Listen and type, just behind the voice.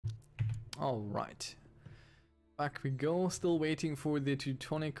Alright. Back we go. Still waiting for the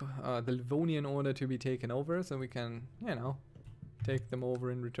Teutonic, the Livonian order to be taken over, so we can, you know, take them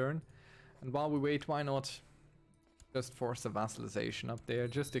over in return. And while we wait, why not just force a vassalization up there?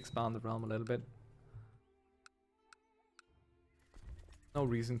 Just expand the realm a little bit. No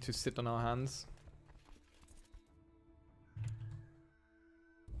reason to sit on our hands.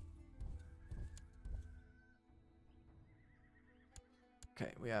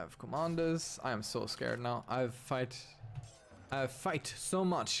 Okay, we have commanders. I am so scared now. I fight so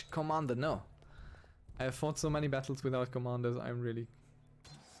much. Commander, no. I have fought so many battles without commanders. I'm really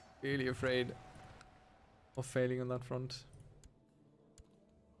afraid of failing on that front.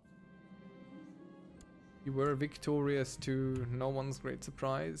 You were victorious to no one's great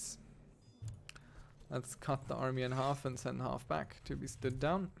surprise. Let's cut the army in half and send half back to be stood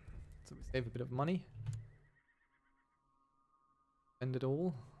down. So we save a bit of money. End it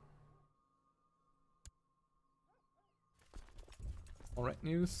all. Alright,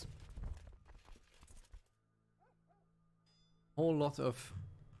 news. Whole lot of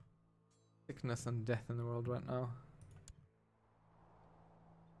sickness and death in the world right now.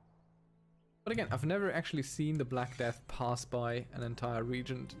 But again, I've never actually seen the Black Death pass by an entire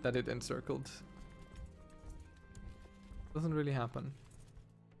region that it encircled. Doesn't really happen.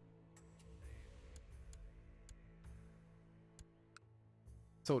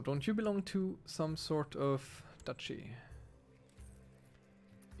 So, don't you belong to some sort of duchy?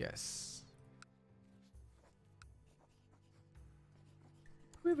 Yes.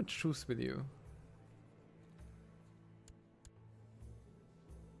 We have a truce with you.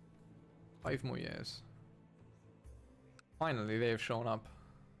 5 more years. Finally, they've shown up.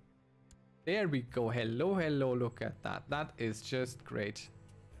 There we go. Hello, hello. Look at that. That is just great.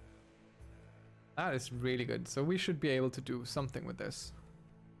 That is really good. So we should be able to do something with this.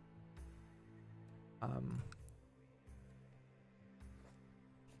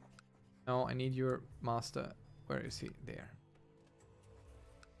 No, I need your master. Where is he? There.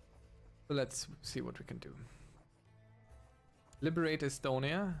 So let's see what we can do. Liberate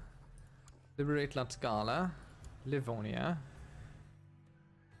Estonia. Liberate Latgala. Livonia.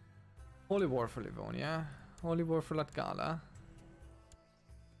 Holy War for Livonia. Holy War for Latgala.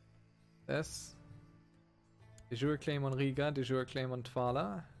 This. De jure claim on Riga. De jure claim on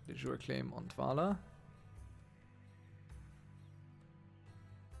Tvala. De jure claim on Tvala.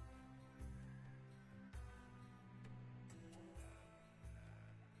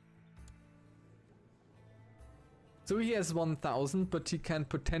 So he has 1,000, but he can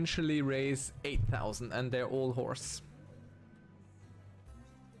potentially raise 8,000, and they're all horse.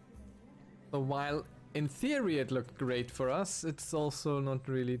 So while in theory it looked great for us, it's also not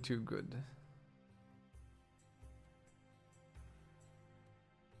really too good.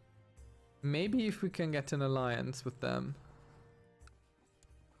 Maybe if we can get an alliance with them.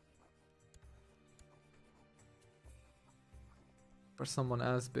 Or someone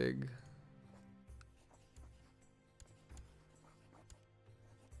as big.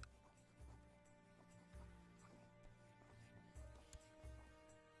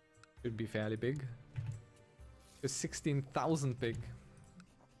 Should be fairly big. It's 16,000 big.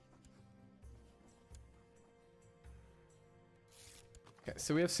 Okay,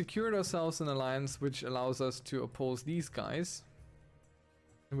 so we have secured ourselves an alliance which allows us to oppose these guys.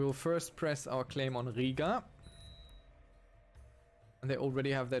 And we'll first press our claim on Riga. And they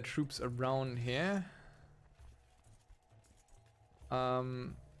already have their troops around here.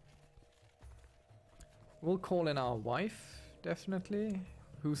 We'll call in our wife, definitely.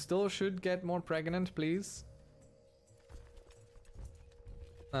 Who still should get more pregnant, please.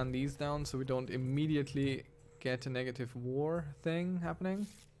 And these down so we don't immediately get a negative war thing happening.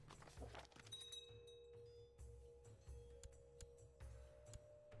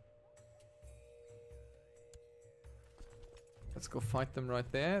 Let's go fight them right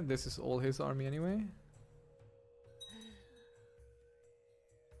there. This is all his army anyway.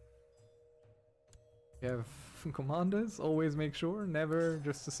 We have commanders, always make sure, never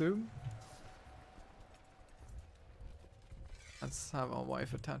just assume. Let's have our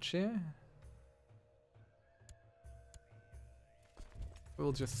wife attach here.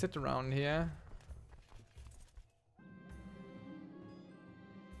 We'll just sit around here.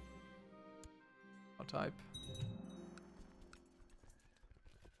 What type?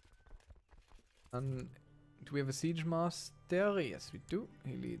 And do we have a siege master? Yes, we do.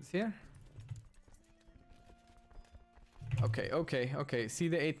 He leads here. Okay, okay, okay. See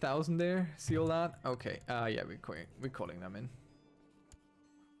the 8,000 there? See all that? Okay. Yeah, we're calling them in.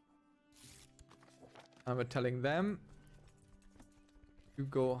 And we're telling them to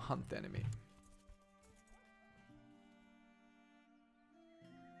go hunt the enemy.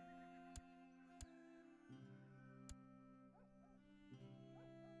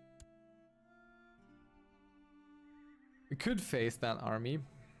 We could face that army.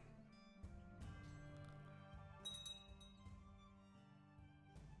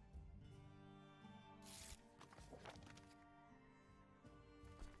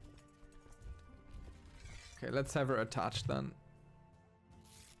 Okay, let's have her attached then.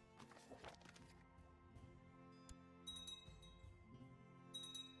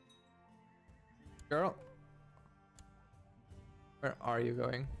 Girl. Where are you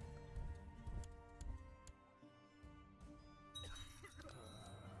going?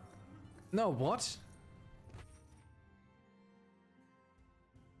 No, what?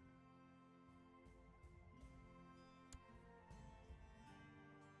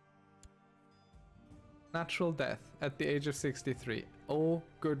 Natural death at the age of 63. Oh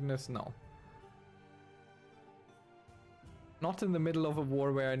goodness, no. Not in the middle of a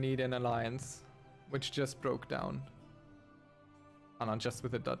war where I need an alliance, which just broke down. Oh, not just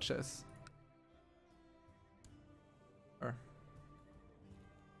with the Duchess.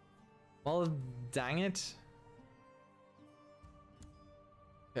 Well, dang it.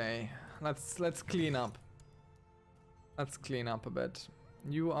 Okay, let's clean up. Let's clean up a bit.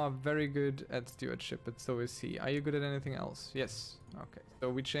 You are very good at stewardship, but so is he. Are you good at anything else? Yes. Okay, so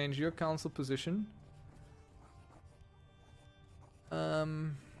we change your council position.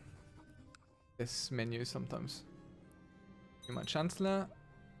 This menu sometimes. You're my chancellor.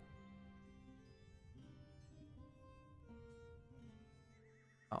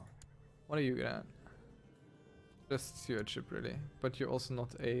 Oh, what are you good at? Just stewardship, really. But you're also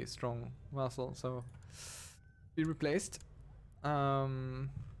not a strong vassal, so be replaced. Marshal.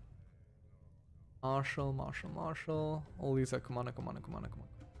 All these are commander.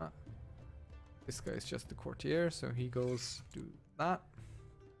 Ah. This guy is just the courtier, so he goes do that.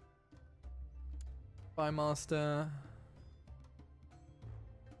 Spy master.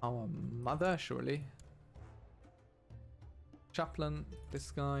 Our mother, surely. Chaplain,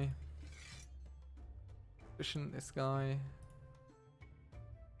 this guy. Bishop, this guy.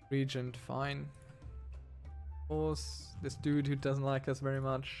 Regent, fine. Horse, this dude who doesn't like us very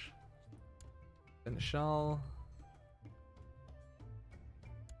much. Seneschal.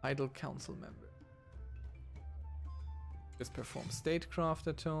 Idle council member. Just perform statecraft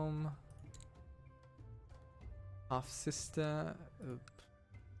at home. Half sister.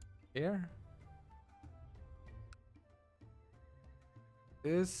 Here.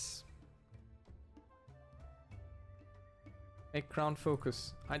 This. Make crown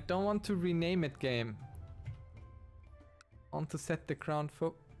focus. I don't want to rename it, game. I want to set the crown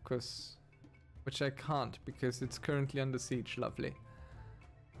focus. Which I can't because it's currently under siege. Lovely.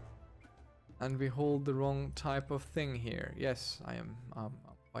 And we hold the wrong type of thing here. Yes, I am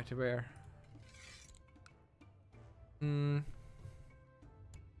quite aware.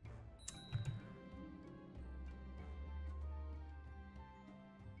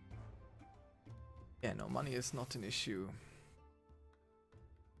 Yeah, no, money is not an issue.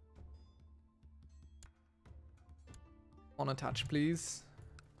 On attach, please.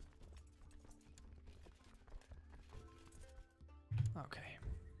 Okay.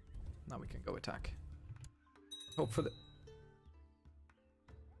 Now we can go attack. Hope for the...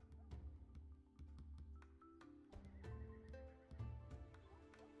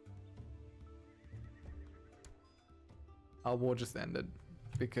 Our war just ended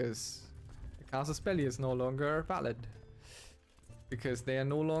because the Casus Belli is no longer valid. Because they are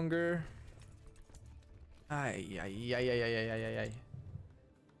no longer... Okay,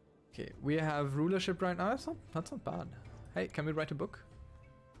 we have rulership right now. That's not bad. Hey, can we write a book?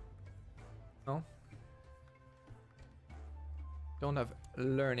 No. Don't have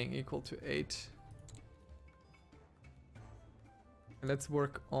learning equal to 8. Let's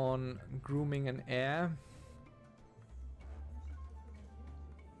work on grooming an heir.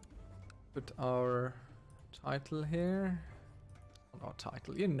 Put our title here. Not our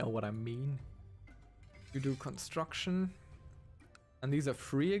title, you know what I mean. You do construction. And these are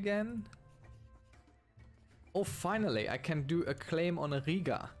free again. Oh, finally, I can do a claim on a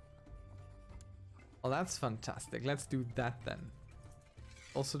Riga. Oh, that's fantastic. Let's do that then.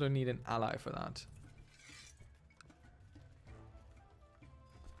 Also don't need an ally for that.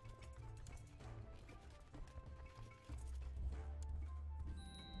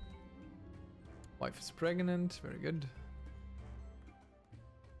 Wife is pregnant. Very good.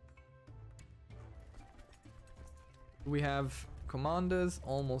 We have commanders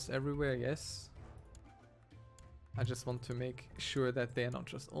almost everywhere, yes. I just want to make sure that they are not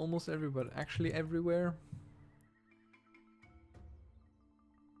just almost everywhere, but actually everywhere.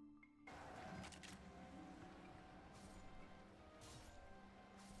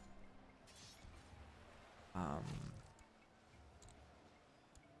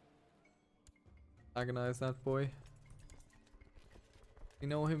 Agonize that boy. We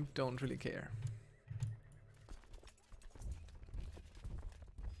know him, don't really care.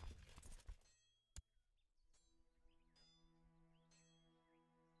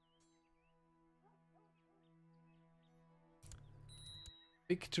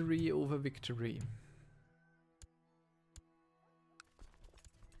 Victory over victory.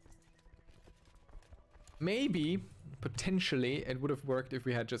 Maybe, potentially, it would have worked if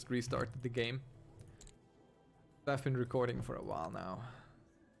we had just restarted the game. I've been recording for a while now.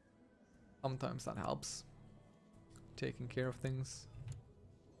 Sometimes that helps. Taking care of things.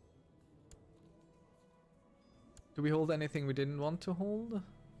 Do we hold anything we didn't want to hold?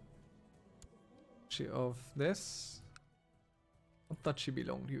 Of this? What does she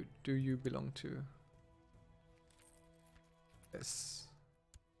belong to? Do you belong to? This.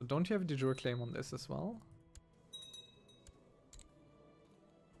 Don't you have a de jure claim on this as well?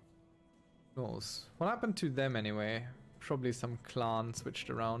 Who knows? What happened to them anyway? Probably some clan switched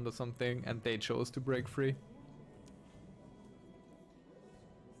around or something and they chose to break free.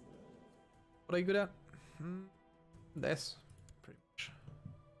 What are you good at? This. Pretty much.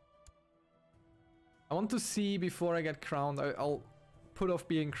 I want to see before I get crowned. I'll put off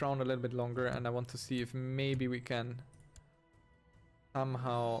being crowned a little bit longer and I want to see if maybe we can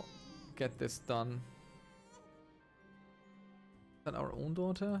somehow get this done. Is that our own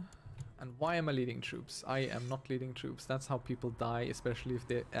daughter? And why am I leading troops? I am not leading troops. That's how people die, especially if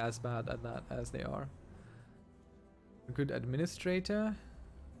they're as bad at that as they are. A good administrator.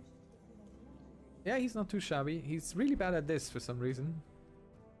 Yeah, he's not too shabby. He's really bad at this for some reason.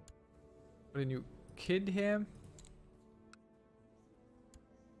 Got a new kid here.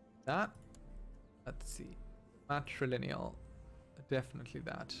 That. Let's see. Matrilineal. Definitely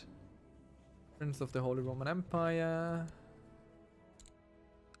that. Prince of the Holy Roman Empire.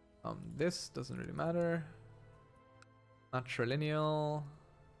 This doesn't really matter. Matrilineal.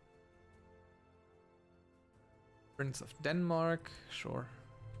 Prince of Denmark, sure.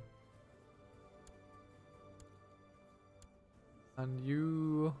 And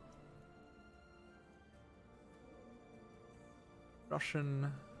you...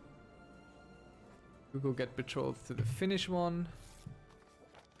 Russian. You go get betrothed to the Finnish one.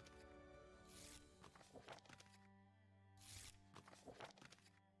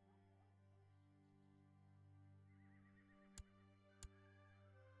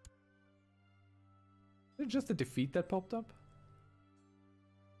 Is it just a defeat that popped up?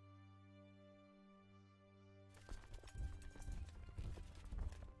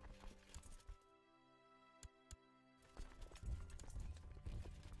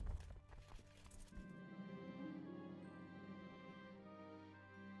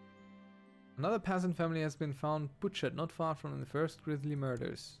 Another peasant family has been found butchered not far from the first grisly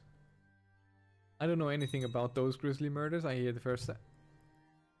murders. I don't know anything about those grisly murders. I hear the first...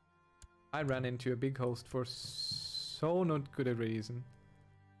 I ran into a big host for so not good a reason.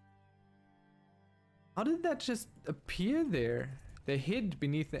 How did that just appear there? They hid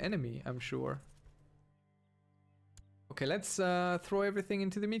beneath the enemy, I'm sure. Okay, let's throw everything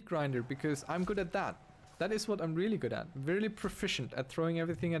into the meat grinder because I'm good at that. That is what I'm really good at. Really proficient at throwing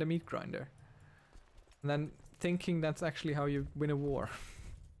everything at a meat grinder. And then thinking that's actually how you win a war.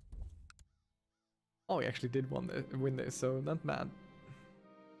 Oh, we actually did win this, so not bad.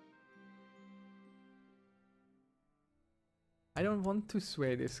 I don't want to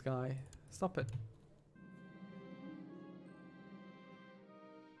sway this guy. Stop it.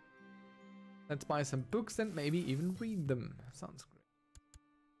 Let's buy some books and maybe even read them. Sounds great.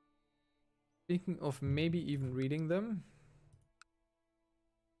 Speaking of maybe even reading them.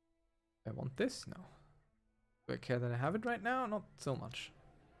 I want this? No. Do I care that I have it right now? Not so much.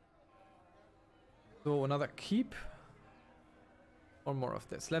 So another keep. Or more of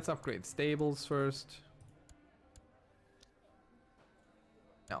this. Let's upgrade stables first.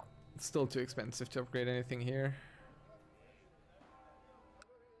 No, it's still too expensive to upgrade anything here.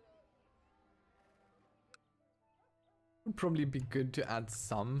 Would probably be good to add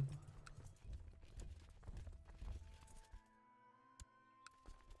some.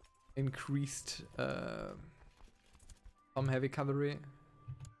 Increased some heavy cavalry.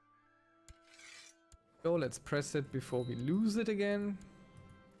 So let's press it before we lose it again.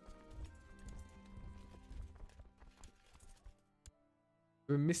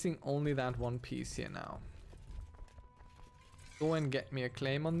 We're missing only that one piece here now. Go and get me a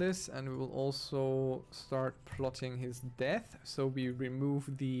claim on this, and we will also start plotting his death. So we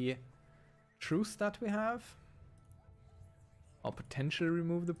remove the truce that we have. Or potentially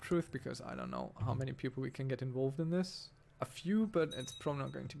remove the truth, because I don't know how many people we can get involved in this. A few, but it's probably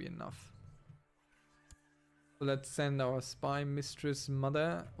not going to be enough. So let's send our spy mistress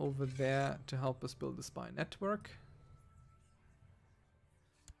mother over there to help us build the spy network.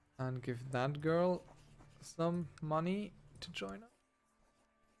 And give that girl some money to join us.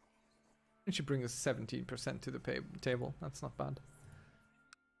 It should bring us 17% to the table. That's not bad.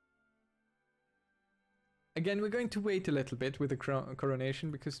 Again, we're going to wait a little bit with the coronation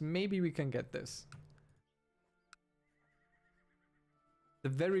because maybe we can get this. The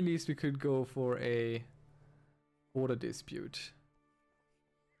very least we could go for a border dispute.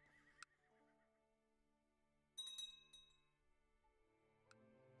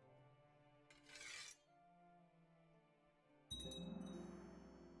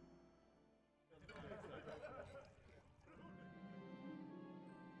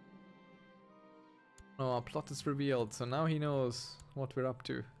 Oh, our plot is revealed, so now he knows what we're up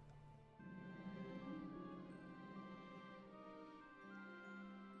to.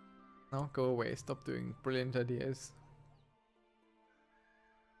 Now go away, stop doing brilliant ideas.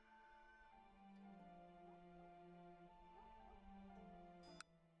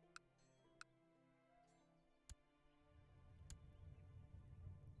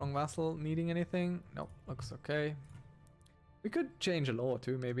 Wrong vassal needing anything? Nope, looks okay. We could change a law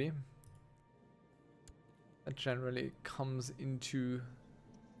too, maybe. That generally comes into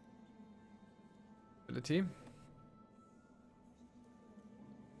ability.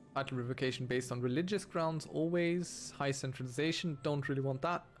 Title revocation based on religious grounds, always. High centralization, don't really want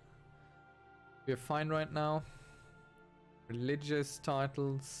that. We're fine right now. Religious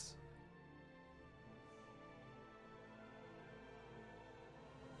titles.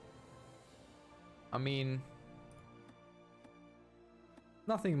 I mean,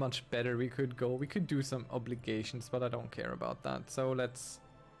 nothing much better we could go. We could do some obligations, but I don't care about that. So let's...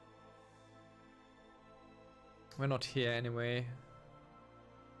 We're not here anyway.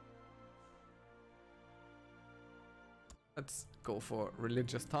 Let's go for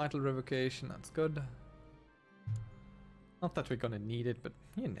religious title revocation. That's good. Not that we're gonna need it, but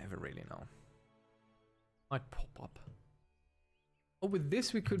you never really know. Might pop up. Oh, with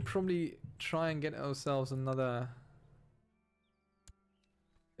this we could probably try and get ourselves another...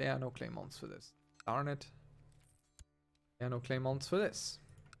 There are no claimants for this. Darn it. There are no claimants for this.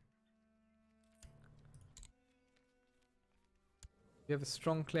 You have a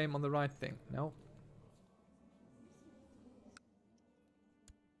strong claim on the right thing. No.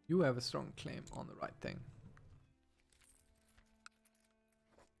 You have a strong claim on the right thing.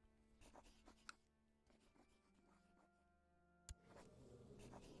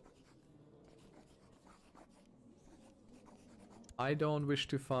 I don't wish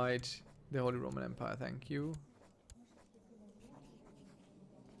to fight the Holy Roman Empire, thank you.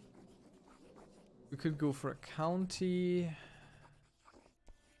 We could go for a county.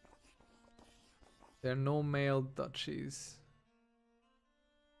 There are no male duchies.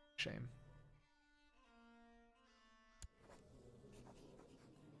 Shame.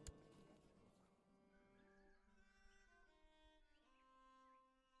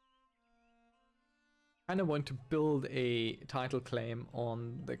 I kind of want to build a title claim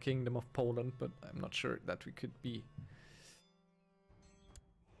on the Kingdom of Poland, but I'm not sure that we could be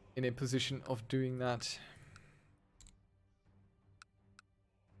in a position of doing that.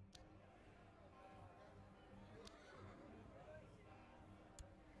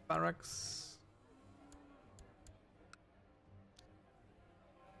 Barracks.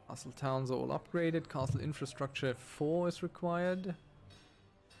 Castle towns are all upgraded. Castle infrastructure 4 is required.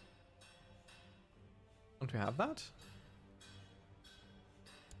 Don't we have that?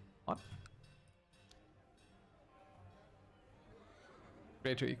 What?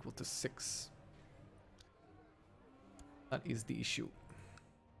 Greater equal to 6. That is the issue.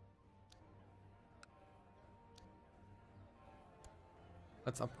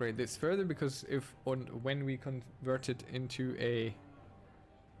 Let's upgrade this further, because if when we convert it into a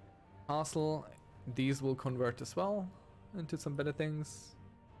castle, these will convert as well into some better things.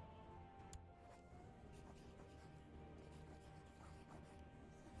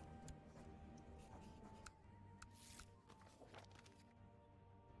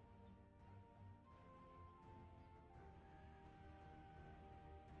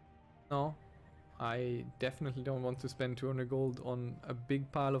 No, I definitely don't want to spend 200 gold on a big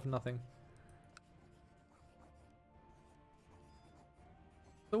pile of nothing.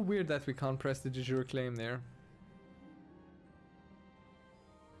 So weird that we can't press the de jure claim there.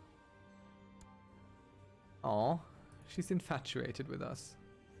 Aw, she's infatuated with us.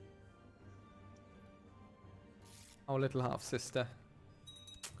 Our little half-sister.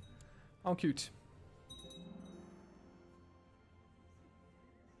 How cute.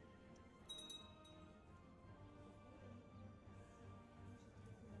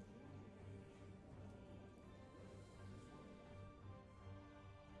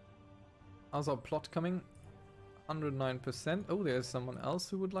 How's our plot coming? 109%. Oh, there's someone else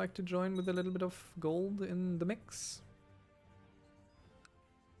who would like to join with a little bit of gold in the mix.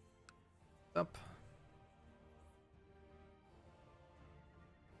 Up.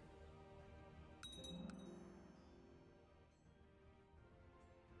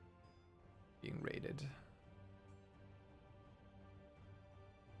 Being raided.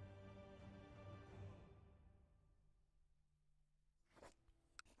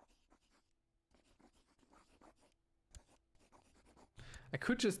 I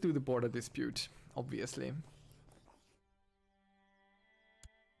could just do the border dispute, obviously.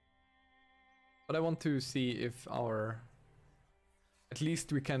 But I want to see if our... At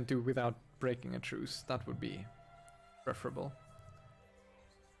least we can do without breaking a truce. That would be preferable.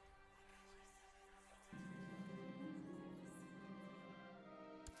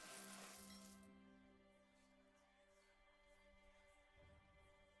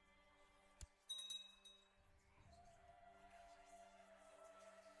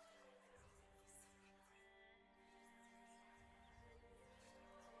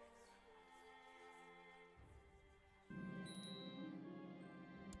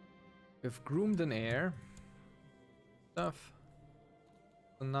 We've groomed an heir. Stuff.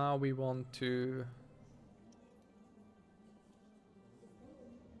 So now we want to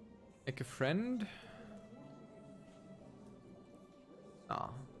make a friend. Ah.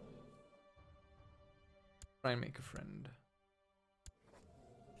 Try and make a friend.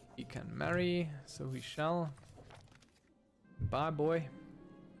 He can marry, so he shall. Bye, boy.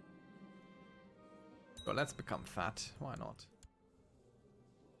 Well, let's become fat. Why not?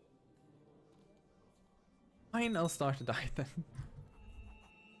 Fine, I'll start a diet then.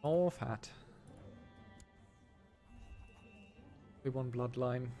 Oh, fat. We want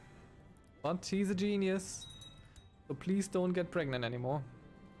bloodline. But he's a genius. So please don't get pregnant anymore.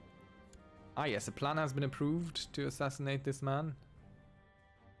 Ah yes, a plan has been approved to assassinate this man.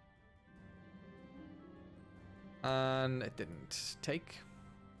 And it didn't take.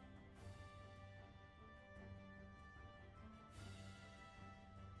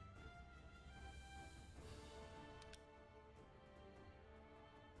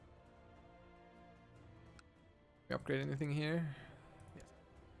 We upgrade anything here? Yes.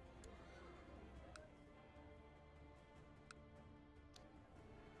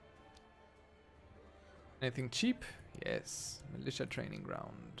 Anything cheap? Yes. Militia training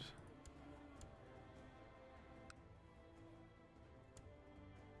ground.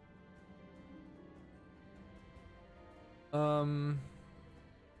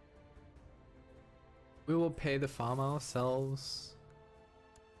 We will pay the farm ourselves.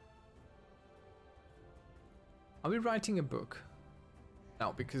 Are we writing a book?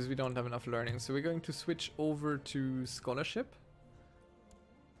 No, because we don't have enough learning. So we're going to switch over to scholarship,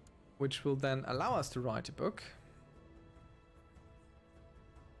 which will then allow us to write a book.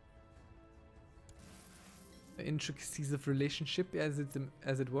 The intricacies of relationship, as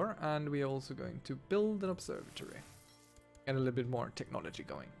it were, and we are also going to build an observatory. Get a little bit more technology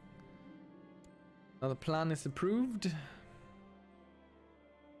going. Now the plan is approved.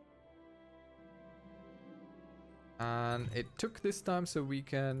 And it took this time, so we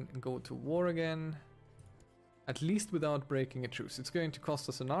can go to war again. At least without breaking a truce. It's going to cost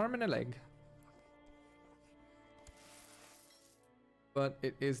us an arm and a leg. But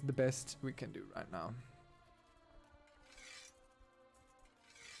it is the best we can do right now.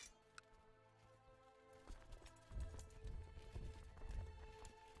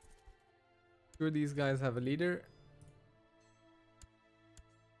 Sure, these guys have a leader.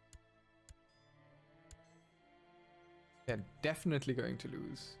 They're definitely going to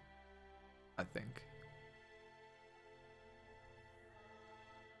lose, I think.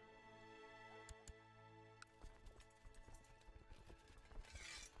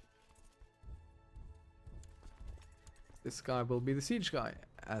 This guy will be the siege guy,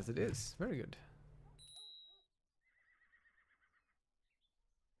 as it is. Very good.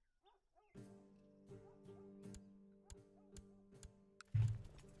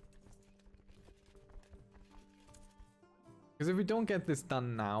 Because if we don't get this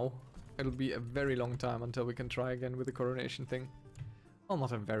done now, it'll be a very long time until we can try again with the coronation thing. Well,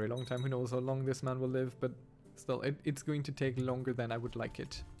 not a very long time. Who knows how long this man will live, but still, it's going to take longer than I would like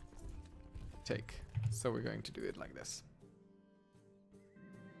it take. So we're going to do it like this.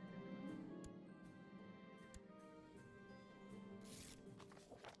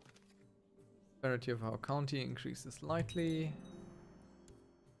 Prosperity of our county increases slightly.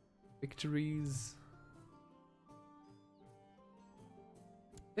 Victories.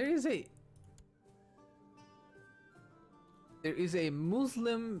 There is a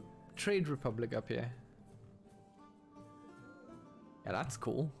Muslim trade republic up here. Yeah, that's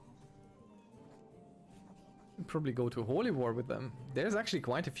cool. Could probably go to holy war with them. There's actually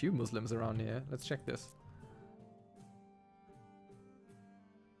quite a few Muslims around here. Let's check this.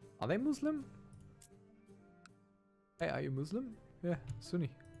 Are they Muslim? Hey, are you Muslim? Yeah, Sunni.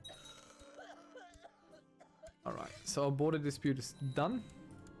 Alright, so our border dispute is done.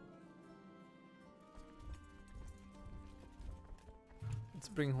 Let's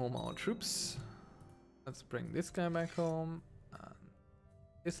bring home our troops. Let's bring this guy back home. And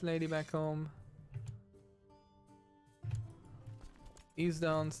this lady back home. These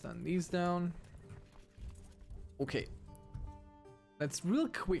down, stand these down. Okay. Let's real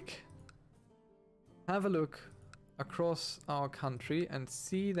quick have a look across our country and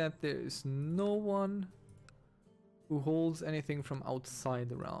see that there is no one who holds anything from outside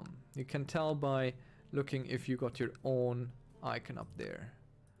the realm. You can tell by looking if you got your own icon up there.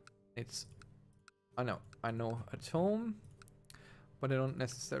 It's I know at home, but I don't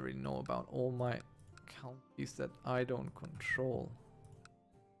necessarily know about all my counties that I don't control.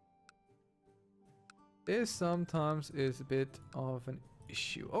 This sometimes is a bit of an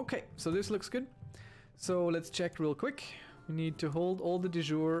issue. Okay, so this looks good. So let's check real quick. We need to hold all the de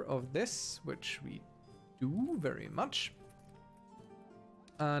jure of this, which we do very much.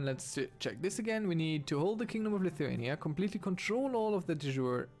 And let's check this again. We need to hold the Kingdom of Lithuania, completely control all of the de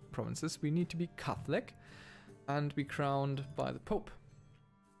jure provinces. We need to be Catholic and be crowned by the Pope.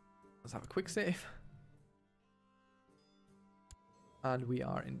 Let's have a quick save. And we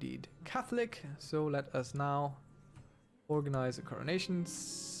are indeed Catholic, so let us now organize a coronation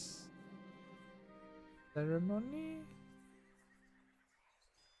ceremony.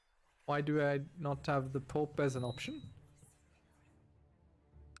 Why do I not have the Pope as an option?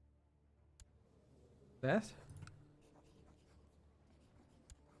 That?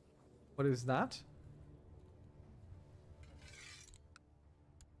 What is that?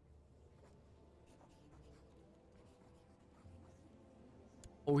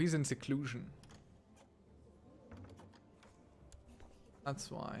 Oh, he's in seclusion. That's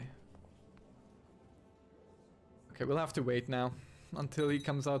why. Okay, we'll have to wait now until he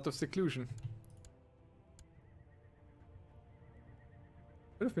comes out of seclusion.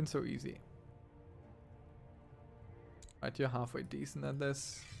 Would have been so easy. Right, you're halfway decent at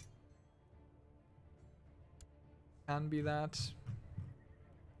this. Can be that.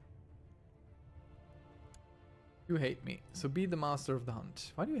 You hate me, so be the master of the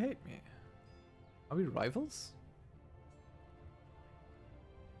hunt. Why do you hate me? Are we rivals?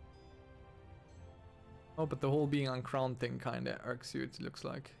 Oh, but the whole being uncrowned thing kinda irks you, it looks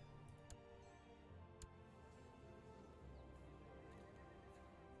like.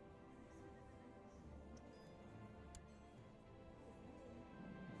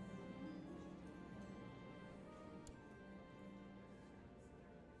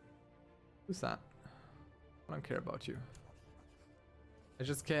 Who's that? I don't care about you. I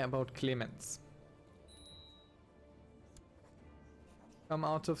just care about Clemens. Come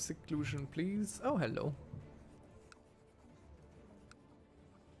out of seclusion, please. Oh, hello.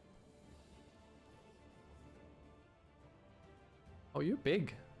 Oh, you're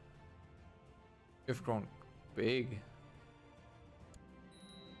big. You've grown big.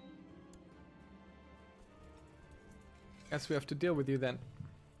 Guess we have to deal with you then.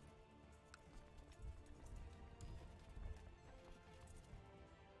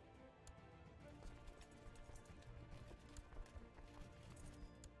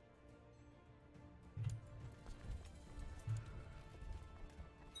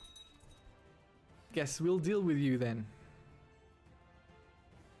 Guess we'll deal with you then.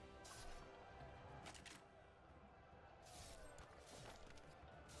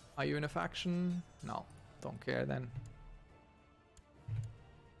 Are you in a faction? No, don't care then.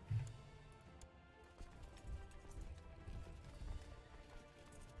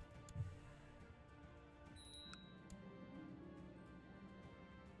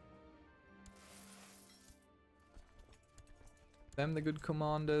 Them the good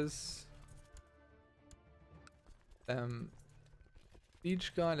commanders.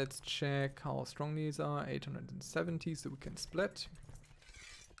 Each guy, let's check how strong these are. 870, so we can split.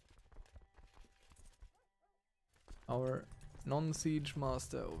 Our non-siege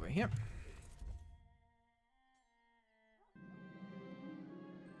master over here.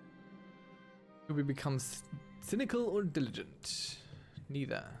 Do we become cynical or diligent?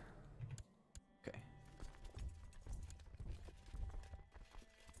 Neither. Okay.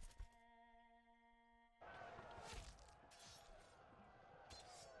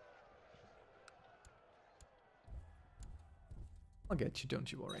 I'll get you,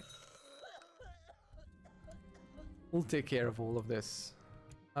 don't you worry. We'll take care of all of this.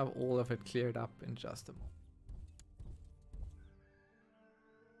 Have all of it cleared up in just a moment.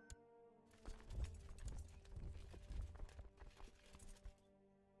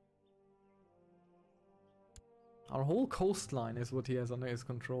 Our whole coastline is what he has under his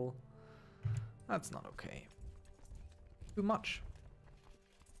control. That's not okay. Too much.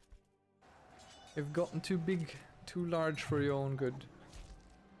 You've gotten too big, too large for your own good.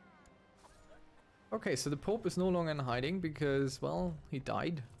 Okay, so the Pope is no longer in hiding because, well, he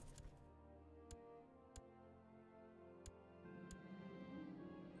died.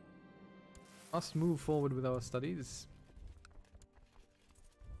 Must move forward with our studies.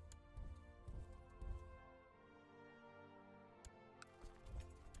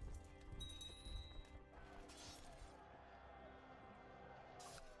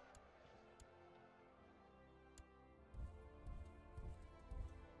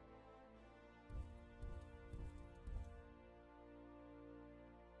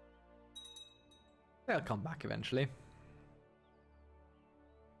 They'll come back eventually.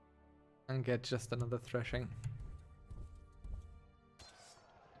 And get just another threshing.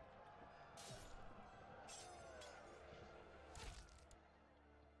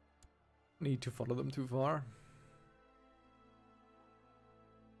 Need to follow them too far.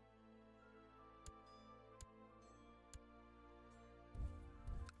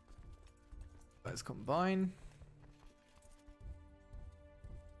 Let's combine.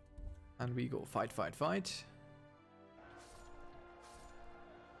 And we go fight, fight, fight.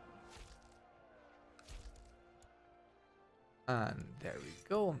 And there we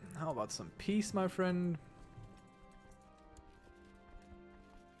go. How about some peace, my friend?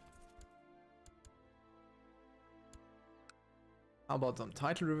 How about some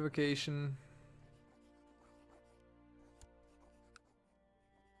title revocation?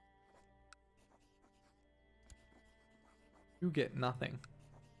 You get nothing.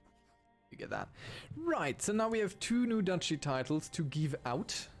 You get that. Right, so now we have 2 new duchy titles to give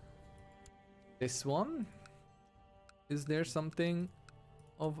out. This one. Is there something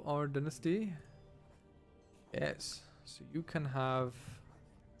of our dynasty? Yes. So you can have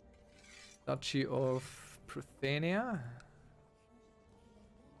Duchy of Pruthania.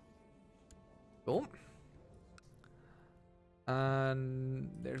 Cool. And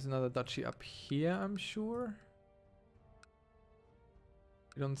there's another duchy up here, I'm sure.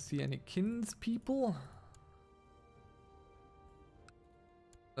 We don't see any kinspeople.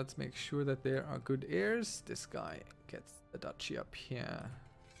 Let's make sure that there are good heirs. This guy gets the duchy up here.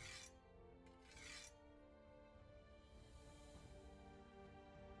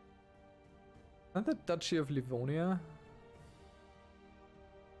 Not the Duchy of Livonia.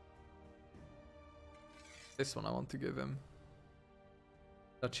 This one I want to give him.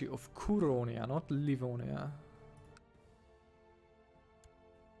 Duchy of Curonia, not Livonia.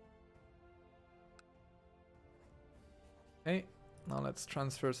 Okay, now let's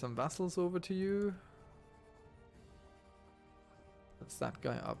transfer some vassals over to you. That's that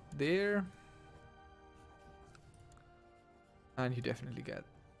guy up there. And you definitely get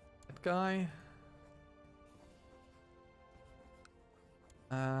that guy.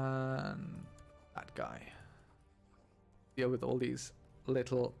 And that guy. Deal with all these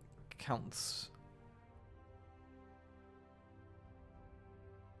little counts.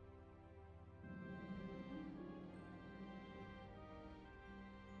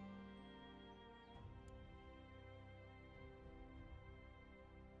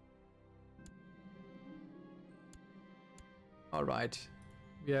 Alright,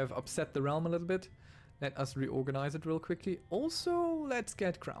 we have upset the realm a little bit. Let us reorganize it real quickly. Also, let's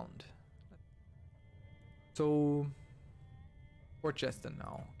get crowned. So, Port Cheston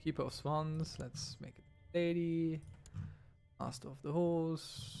now. Keeper of Swans, let's make it lady. Master of the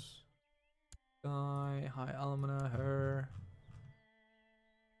Horse. Guy, High Almoner, her.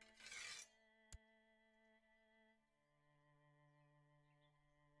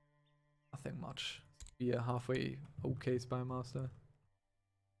 Nothing much. Be a halfway okay spy master.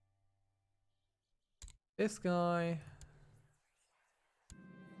 This guy.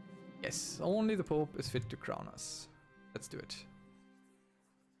 Yes, only the Pope is fit to crown us. Let's do it.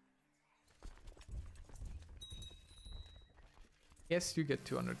 Yes, you get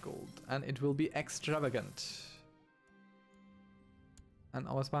 200 gold, and it will be extravagant. And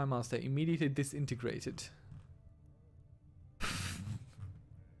our spy master immediately disintegrated.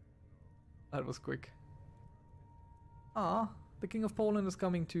 That was quick. Ah, the King of Poland is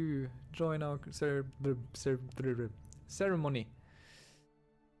coming to join our ceremony.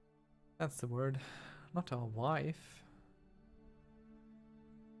 That's the word. Not our wife.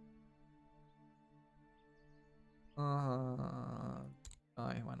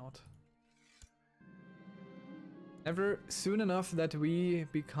 Why not? Never soon enough that we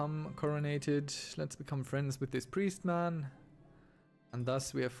become coronated. Let's become friends with this priest man. And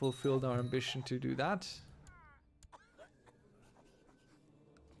thus we have fulfilled our ambition to do that.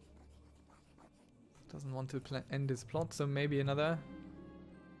 Doesn't want to end his plot, so maybe another.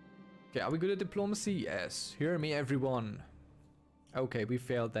 Okay, are we good at diplomacy? Yes. Hear me, everyone. Okay, we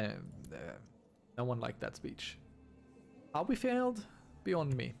failed them. No one liked that speech. How we failed?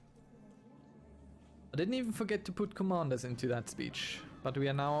 Beyond me. I didn't even forget to put commanders into that speech. But we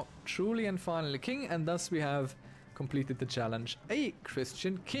are now truly and finally king, and thus we have completed the challenge. A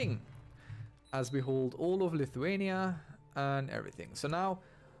Christian king. As we hold all of Lithuania and everything. So now,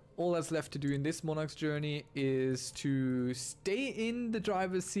 all that's left to do in this monarch's journey is to stay in the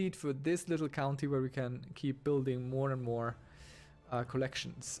driver's seat for this little county where we can keep building more and more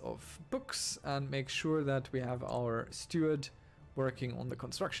collections of books and make sure that we have our steward working on the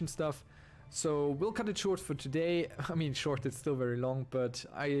construction stuff. So we'll cut it short for today. I mean, short, it's still very long, but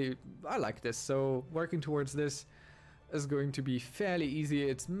I like this. So working towards this is going to be fairly easy.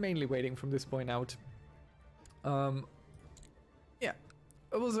 It's mainly waiting from this point out. Yeah,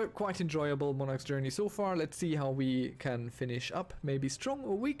 it was a quite enjoyable monarch's journey so far. Let's see how we can finish up. Maybe strong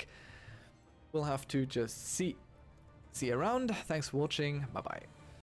or weak. We'll have to just see. See you around. Thanks for watching. Bye bye.